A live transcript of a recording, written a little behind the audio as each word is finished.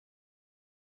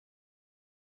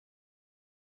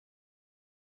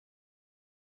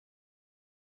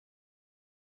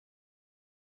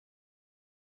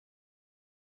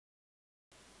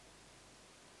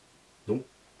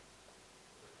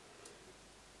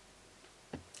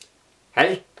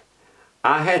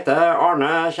Jeg heter Arne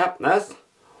Kjepnes,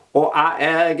 og jeg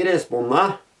er grisbonde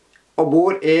og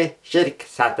bor i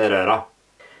Kirksæterøra.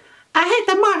 Jeg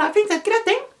heter Mullah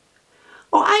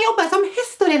og jeg jobber som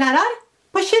historielærer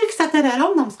på Kirksæterøra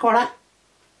ungdomsskole.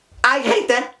 Jeg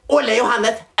heter Ole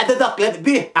Johannes Ededaklev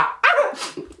By. Ja.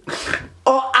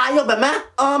 Og jeg jobber med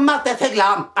å mate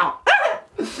fuglene. Ja.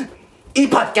 I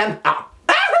parken. Ja.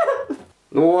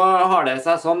 Nå har det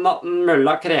seg sånn at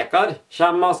Mullah Krekar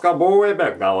kommer og skal bo i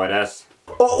bygda vår.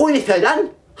 Og ordføreren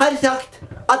har sagt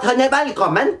at han er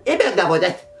velkommen i bygda vår.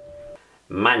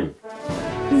 Men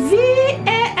Vi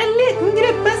er en liten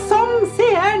gruppe som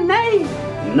sier nei.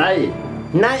 nei,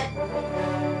 Nei.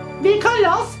 Vi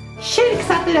kaller oss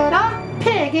Kirksæterøra,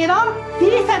 Pegira,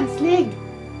 Defenslig.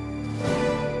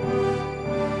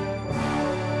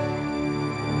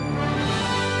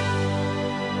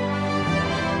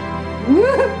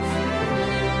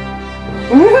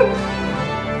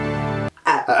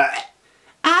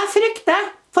 Jeg frykter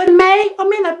for meg og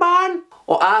mine barn.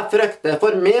 og jeg frykter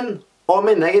for min og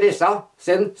mine griser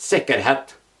sin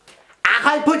sikkerhet. Jeg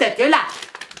har potetgull, jeg.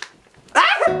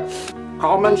 Hva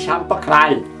om en kommer på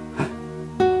kvelden?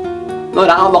 Når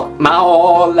jeg har lagt meg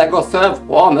og legger og søv,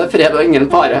 og aner fred og ingen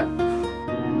fare.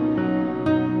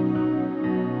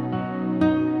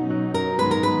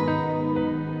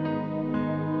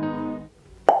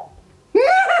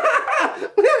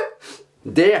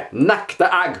 Det nekter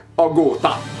jeg å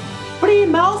godta. Bli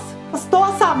med oss og stå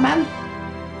sammen.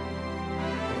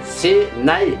 Si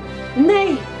nei.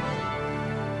 Nei.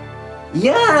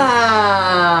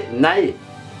 Ja! Nei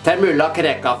til Mullah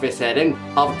Krekafisering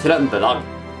av Trøndelag.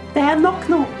 Det er nok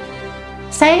nå.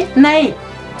 Si nei.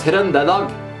 Trøndelag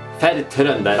for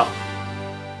trøndere.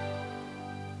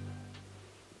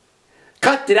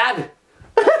 Kattrev!